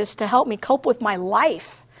need her just to help me cope with my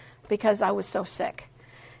life because I was so sick.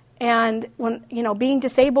 And when, being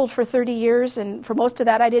disabled for 30 years, and for most of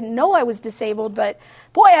that I didn't know I was disabled, but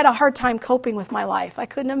boy, I had a hard time coping with my life. I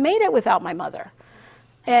couldn't have made it without my mother.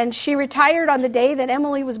 And she retired on the day that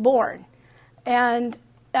Emily was born. And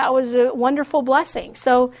that was a wonderful blessing.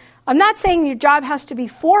 So I'm not saying your job has to be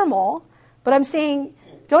formal, but I'm saying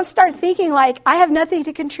don't start thinking like, I have nothing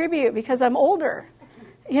to contribute because I'm older.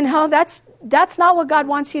 That's not what God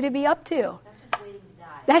wants you to be up to.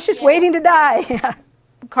 That's just waiting to die. Yeah.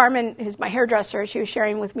 Carmen is my hairdresser. She was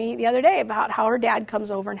sharing with me the other day about how her dad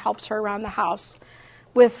comes over and helps her around the house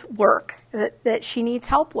with work that she needs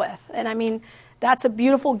help with. And I mean, that's a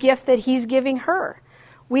beautiful gift that he's giving her.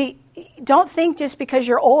 We don't think just because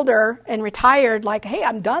you're older and retired, like, hey,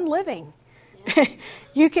 I'm done living. Yeah.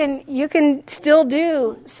 You can still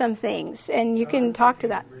do some things, and you can talk to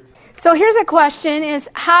that. So here's a question: is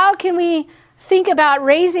how can we think about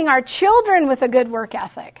raising our children with a good work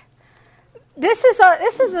ethic? This is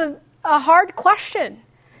a hard question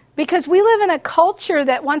because we live in a culture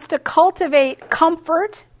that wants to cultivate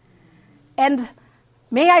comfort and,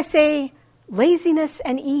 may I say, laziness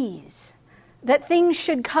and ease. That things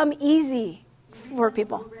should come easy for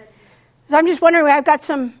people. So I'm just wondering, I've got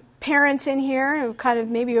some parents in here who kind of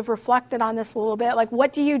maybe have reflected on this a little bit. Like,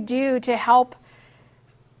 what do you do to help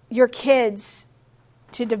your kids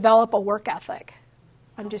to develop a work ethic?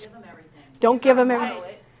 Don't give them everything.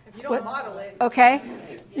 If you don't model it. Okay.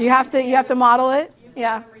 You have to model it.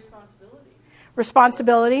 Yeah.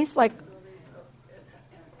 Responsibilities like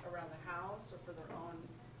around the house or for their own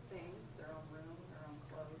things, their own room, their own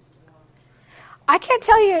clothes. I can't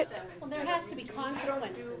tell you. Well, there has to be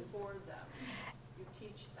consequences. For them. You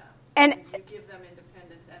teach them. And you give them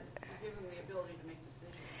independence and you give them the ability to make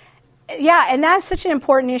decisions. yeah, and that's such an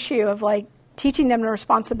important issue of like teaching them the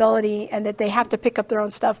responsibility and that they have to pick up their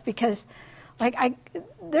own stuff, because like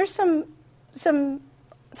there's some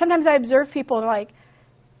sometimes I observe people like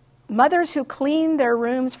mothers who clean their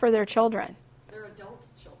rooms for their children. They're adult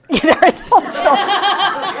children. They're adult children.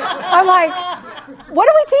 I'm like, what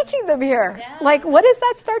are we teaching them here? Yeah. Like, what does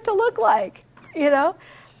that start to look like? How?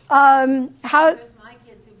 There's my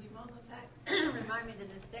kids who bemoan the fact, remind me to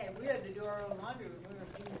this day, we had to do our own laundry when we were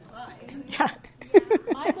junior high. Yeah.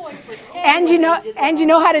 My boys were 10. And you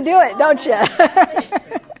know how to do it, don't you? I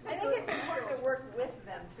think it's important to work with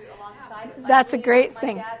them alongside it. Like That's a great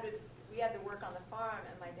thing. We had to work on the farm,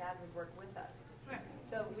 and my dad would work with us.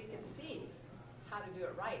 So we can see how to do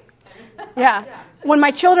it right. Yeah. When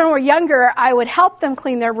my children were younger, I would help them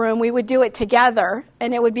clean their room. We would do it together,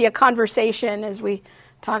 and it would be a conversation as we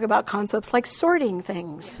talk about concepts like sorting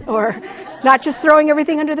things or not just throwing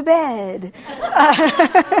everything under the bed.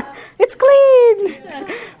 It's clean.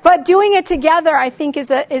 But doing it together, I think,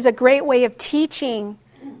 is a great way of teaching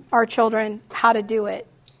our children how to do it.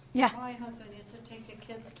 Yeah. My husband used to take the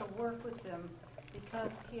kids to work with him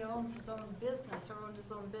because he owns his own business, or owned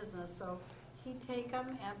his own business. So he'd take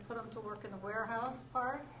them and put them to work in the warehouse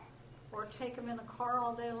part, or take them in the car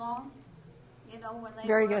all day long, when they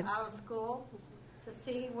Very were good. out of school, to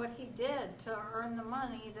see what he did to earn the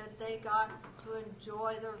money that they got to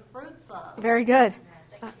enjoy the fruits of. Very good.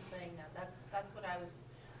 Yeah, thanks for saying that. That's what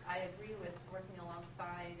I agree with, working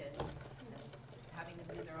alongside and having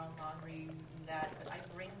them do their own laundry and that. But I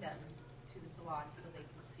bring them to the salon so they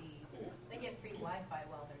can see. They get free Wi-Fi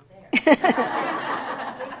while they're there. They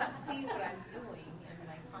can see what I'm doing and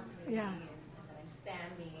my continuity and that I'm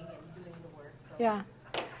standing and doing the work. So. Yeah.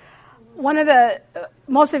 One of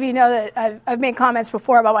most of you know that I've made comments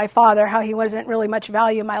before about my father, how he wasn't really much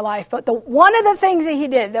value in my life. But one of the things that he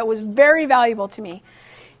did that was very valuable to me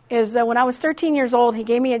is that when I was 13 years old, he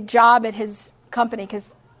gave me a job at his company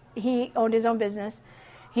because he owned his own business.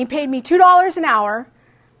 He paid me $2 an hour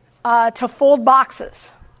to fold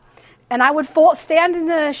boxes. And I would stand in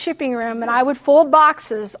the shipping room and I would fold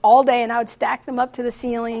boxes all day, and I would stack them up to the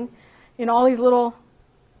ceiling in all these little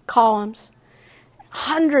columns.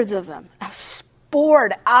 Hundreds of them. I was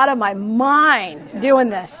bored out of my mind doing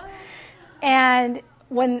this. And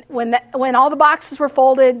when all the boxes were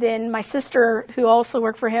folded, then my sister, who also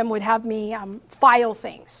worked for him, would have me file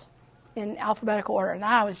things in alphabetical order. And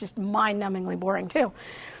that was just mind-numbingly boring too.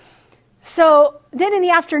 So then in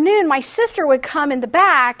the afternoon, my sister would come in the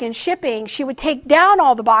back in shipping. She would take down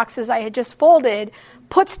all the boxes I had just folded,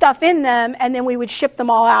 put stuff in them, and then we would ship them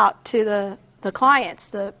all out to the clients,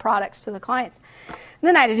 the products to the clients. And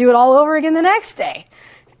then I had to do it all over again the next day.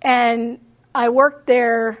 And I worked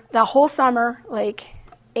there the whole summer, like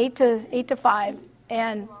 8 to 5.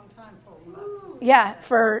 And yeah,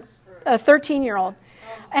 for a 13-year-old.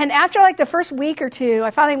 And after like the first week or two, I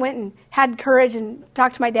finally went and had courage and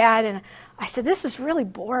talked to my dad. And I said, this is really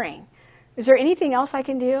boring. Is there anything else I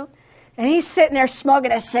can do? And he's sitting there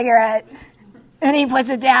smoking a cigarette. And he puts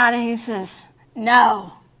it down and he says,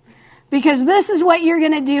 no. Because this is what you're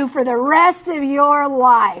going to do for the rest of your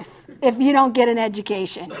life if you don't get an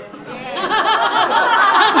education.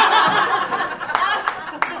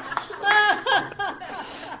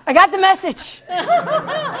 I got the message.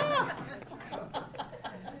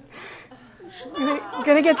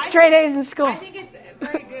 Going to get straight A's in school. I think it's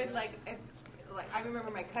very good. Like I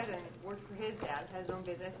remember my cousin worked for his dad, had his own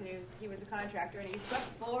business, and he was a contractor, and he swept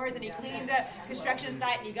floors, and he cleaned the construction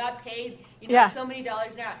site, and he got paid, so many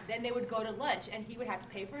dollars an hour. Then they would go to lunch, and he would have to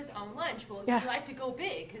pay for his own lunch. Well, he liked to go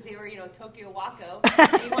big because they were, Tokyo Wako.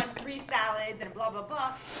 And he wants 3 salads and blah blah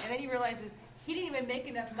blah. And then he realizes he didn't even make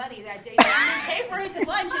enough money that day to pay for his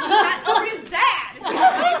lunch, and he got over his dad. He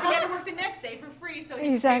had to work the next day for free, so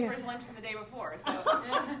he could pay for his lunch from the day before. So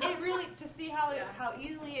it really, to see how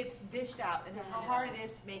easily it's dished out and how hard it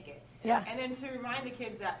is to make it. Yeah. And then to remind the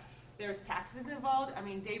kids that there's taxes involved. I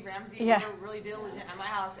mean, Dave Ramsey was really diligent at my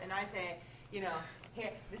house, and I say,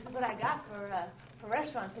 here, this is what I got for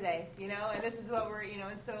restaurant today, and this is what we're,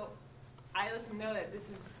 and so I let them know that this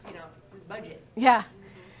is, this budget. Yeah.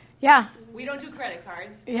 Yeah. We don't do credit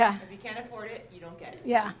cards. Yeah. If you can't afford it, you don't get it.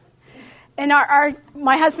 Yeah. And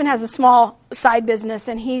my husband has a small side business,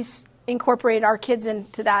 and he's incorporated our kids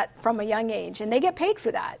into that from a young age, and they get paid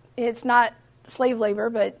for that. It's not slave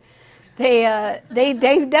labor, but they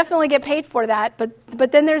definitely get paid for that.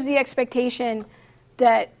 But then there's the expectation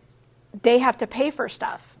that they have to pay for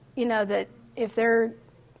stuff. That if they're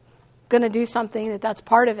going to do something, that's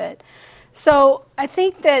part of it. So I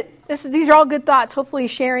think that these are all good thoughts. Hopefully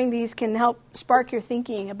sharing these can help spark your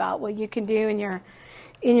thinking about what you can do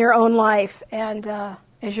in your own life and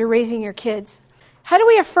as you're raising your kids. How do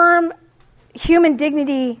we affirm human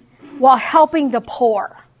dignity while helping the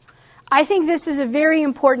poor? I think this is a very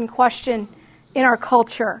important question in our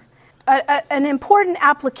culture. An important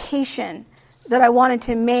application that I wanted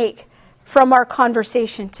to make from our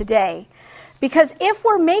conversation today. Because if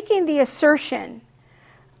we're making the assertion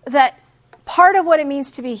that part of what it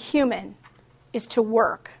means to be human is to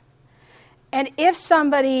work, and if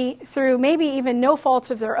somebody, through maybe even no fault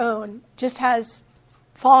of their own, just has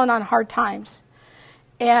fallen on hard times,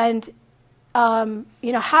 and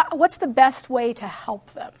what's the best way to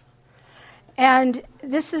help them? And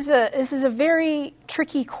this is a very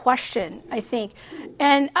tricky question, I think.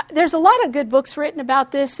 And there's a lot of good books written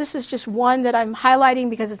about this. This is just one that I'm highlighting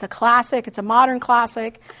because it's a classic. It's a modern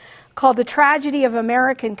classic called The Tragedy of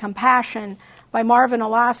American Compassion by Marvin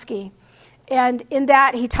Olasky. And in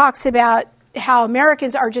that, he talks about how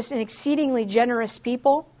Americans are just an exceedingly generous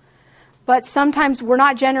people, but sometimes we're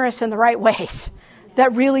not generous in the right ways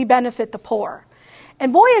that really benefit the poor.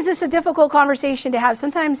 And boy, is this a difficult conversation to have.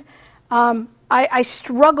 Sometimes I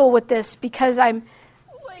struggle with this because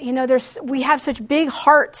we have such big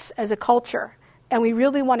hearts as a culture, and we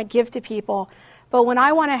really want to give to people. But when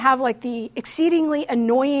I want to have like the exceedingly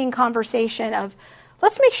annoying conversation of,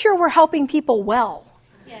 let's make sure we're helping people well.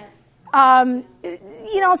 Yes.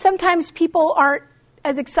 Sometimes people aren't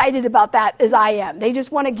as excited about that as I am. They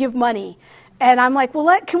just want to give money. And I'm like,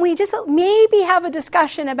 well, can we just maybe have a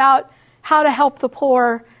discussion about how to help the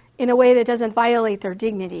poor in a way that doesn't violate their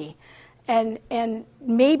dignity? And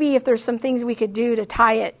maybe if there's some things we could do to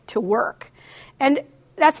tie it to work. And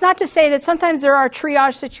that's not to say that sometimes there are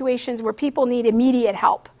triage situations where people need immediate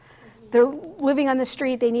help. They're living on the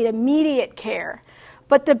street, they need immediate care.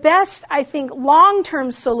 But the best, I think,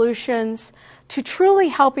 long-term solutions to truly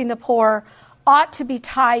helping the poor ought to be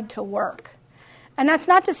tied to work. And that's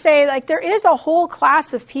not to say, like, there is a whole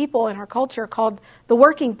class of people in our culture called the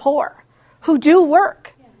working poor who do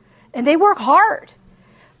work. And they work hard,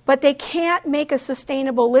 but they can't make a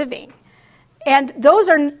sustainable living. And those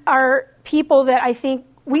are people that I think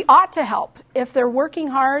we ought to help. If they're working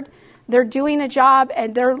hard, they're doing a job,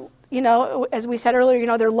 and they're, as we said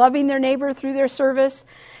earlier, they're loving their neighbor through their service,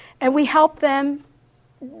 and we help them.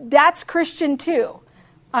 That's Christian too.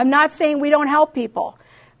 I'm not saying we don't help people,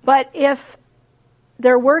 but if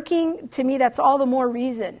they're working, to me, that's all the more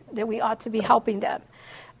reason that we ought to be helping them.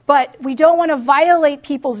 But we don't want to violate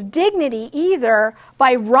people's dignity either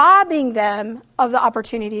by robbing them of the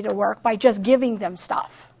opportunity to work, by just giving them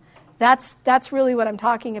stuff. That's really what I'm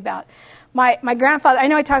talking about. My grandfather, I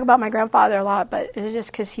know I talk about my grandfather a lot, but it's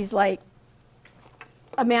just because he's like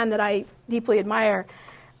a man that I deeply admire.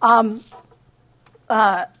 When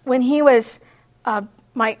he was,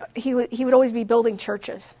 he would always be building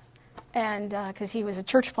churches, and because he was a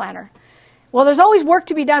church planner. Well, there's always work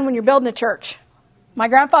to be done when you're building a church. My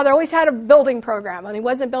grandfather always had a building program. When he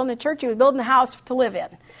wasn't building a church, he was building a house to live in.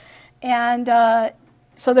 And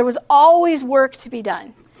so there was always work to be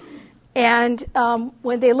done. And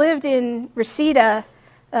when they lived in Reseda,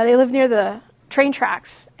 they lived near the train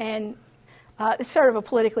tracks. And it's sort of a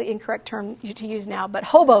politically incorrect term to use now, but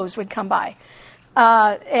hobos would come by.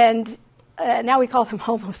 And now we call them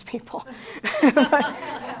homeless people.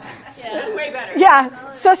 That's way better.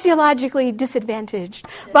 Yeah, sociologically disadvantaged.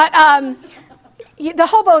 But the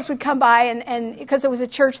hobos would come by, and because it was a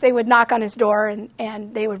church, they would knock on his door,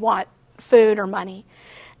 and they would want food or money.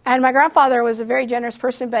 And my grandfather was a very generous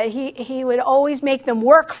person, but he would always make them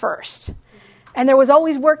work first. And there was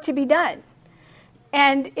always work to be done.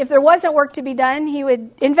 And if there wasn't work to be done, he would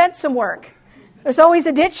invent some work. There's always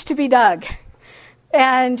a ditch to be dug.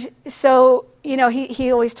 And so,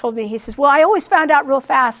 he always told me, he says, well, I always found out real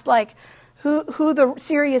fast, like, who the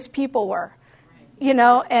serious people were.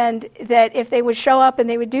 And that if they would show up and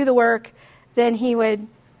they would do the work, then he would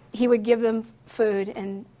give them food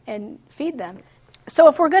and feed them. So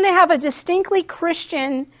if we're going to have a distinctly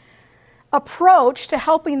Christian approach to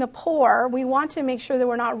helping the poor, we want to make sure that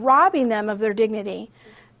we're not robbing them of their dignity,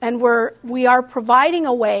 and we are providing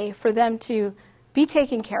a way for them to be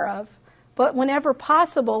taken care of. But whenever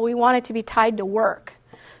possible, we want it to be tied to work.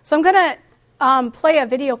 So I'm going to play a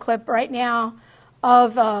video clip right now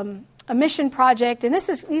of a mission project, and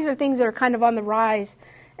these are things that are kind of on the rise,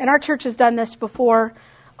 and our church has done this before,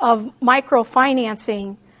 of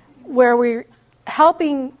microfinancing, where we're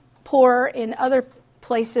helping poor in other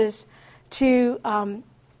places to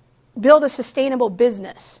build a sustainable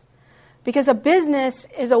business. Because a business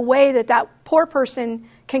is a way that poor person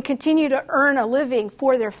can continue to earn a living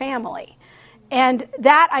for their family. And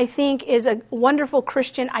that, I think, is a wonderful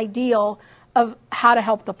Christian ideal of how to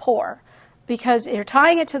help the poor, because you're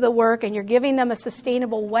tying it to the work and you're giving them a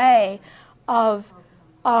sustainable way of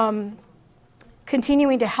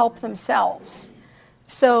continuing to help themselves.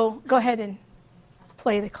 So go ahead and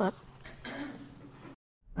play the clip.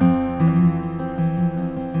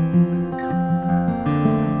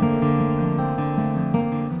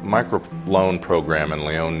 Microloan program in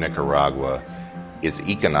Leon, Nicaragua is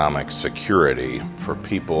economic security for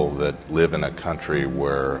people that live in a country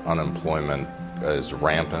where unemployment is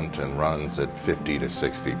rampant and runs at 50 to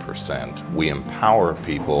 60%. We empower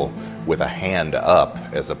people with a hand up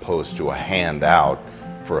as opposed to a hand out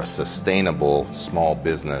for a sustainable small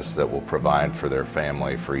business that will provide for their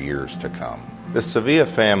family for years to come. The Sevilla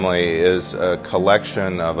family is a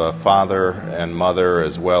collection of a father and mother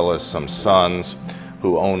as well as some sons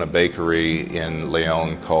who own a bakery in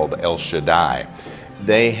Leon called El Shaddai.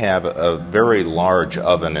 They have a very large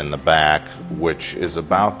oven in the back, which is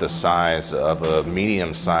about the size of a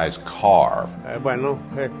medium-sized car. We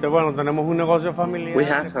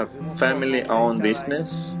have a family-owned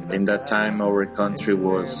business. In that time, our country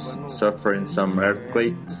was suffering some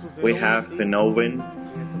earthquakes. We have an oven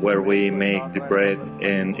where we make the bread,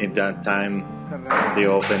 and in that time,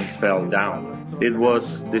 the oven fell down. It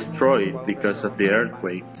was destroyed because of the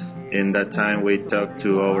earthquakes. In that time, we talked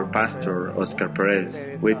to our pastor, Oscar Perez.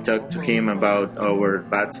 We talked to him about our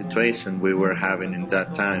bad situation we were having in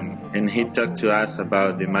that time. And he talked to us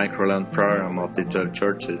about the microloan program of the 12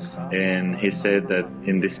 churches. And he said that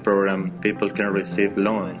in this program, people can receive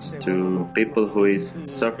loans to people who is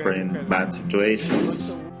suffering bad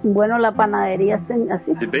situations. Bueno, la panadería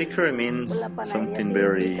así. The bakery means something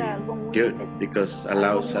very good because it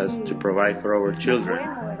allows us to provide for our children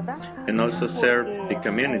and also serve the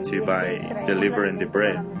community by delivering the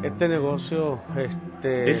bread.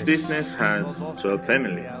 This business has 12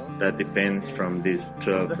 families that depends from these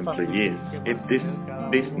 12 employees. If this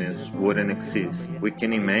business wouldn't exist, we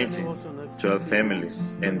can imagine 12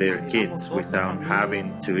 families and their kids without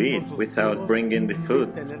having to eat, without bringing the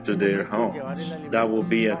food to their homes. That would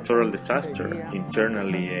be a total disaster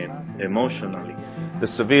internally and emotionally. The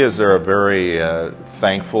Sevillas are a very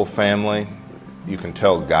thankful family. You can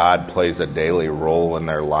tell God plays a daily role in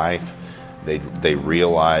their life. They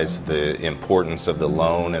realize the importance of the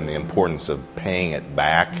loan and the importance of paying it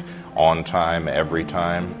back on time every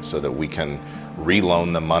time so that we can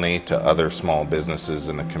reloan the money to other small businesses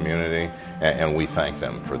in the community, and we thank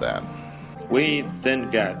them for that. We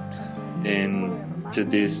thank God and to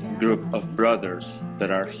this group of brothers that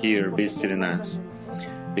are here visiting us,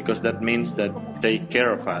 because that means that they take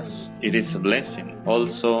care of us. It is a blessing.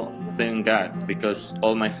 Also, thank God because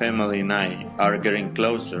all my family and I are getting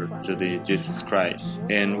closer to the Jesus Christ,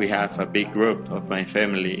 and we have a big group of my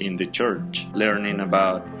family in the church learning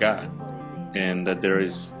about God and that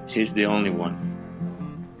He's the only one.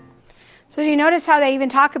 So you notice how they even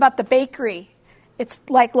talk about the bakery. It's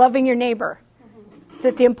like loving your neighbor.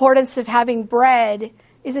 That the importance of having bread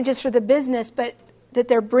isn't just for the business, but that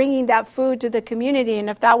they're bringing that food to the community. And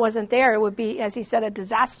if that wasn't there, it would be, as he said, a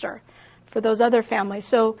disaster for those other families.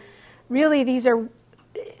 So really, these are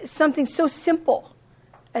something so simple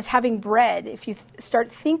as having bread. If you start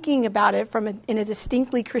thinking about it in a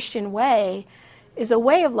distinctly Christian way, is a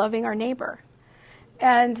way of loving our neighbor.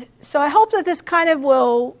 And so I hope that this kind of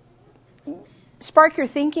will spark your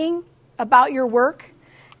thinking about your work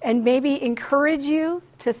and maybe encourage you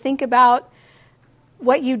to think about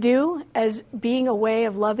what you do as being a way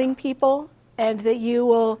of loving people, and that you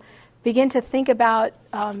will begin to think about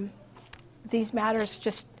these matters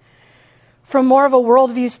just from more of a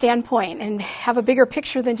worldview standpoint and have a bigger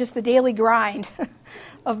picture than just the daily grind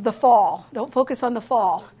of the fall. Don't focus on the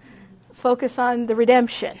fall. Focus on the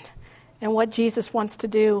redemption and what Jesus wants to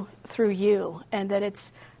do through you, and that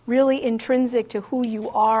it's really intrinsic to who you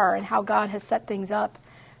are and how God has set things up,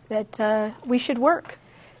 that we should work.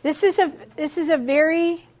 This is a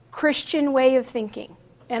very Christian way of thinking,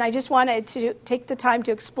 and I just wanted to take the time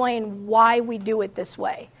to explain why we do it this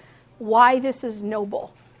way, why this is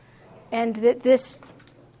noble, and that this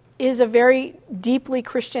is a very deeply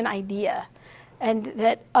Christian idea, and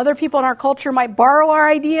that other people in our culture might borrow our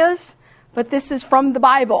ideas, but this is from the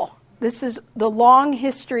Bible. This is the long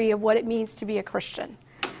history of what it means to be a Christian,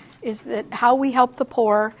 is that how we help the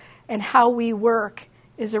poor and how we work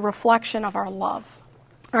is a reflection of our love.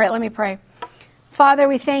 All right, let me pray. Father,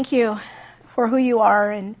 we thank you for who you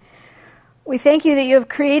are, and we thank you that you have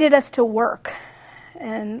created us to work.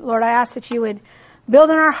 And Lord, I ask that you would build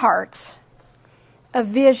in our hearts a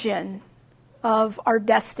vision of our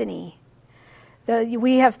destiny, that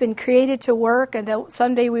we have been created to work, and that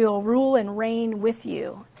someday we will rule and reign with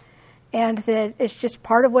you. And that it's just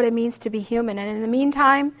part of what it means to be human. And in the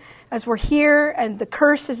meantime, as we're here and the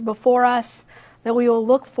curse is before us, that we will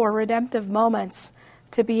look for redemptive moments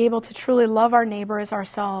to be able to truly love our neighbor as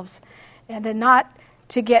ourselves, and then not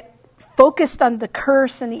to get focused on the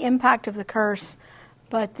curse and the impact of the curse,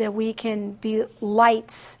 but that we can be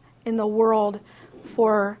lights in the world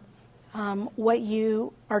for what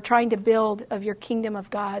you are trying to build of your kingdom of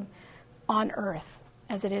God on earth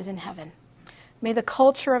as it is in heaven. May the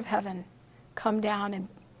culture of heaven come down and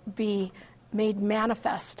be made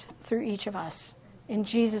manifest through each of us. In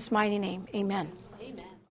Jesus' mighty name, amen.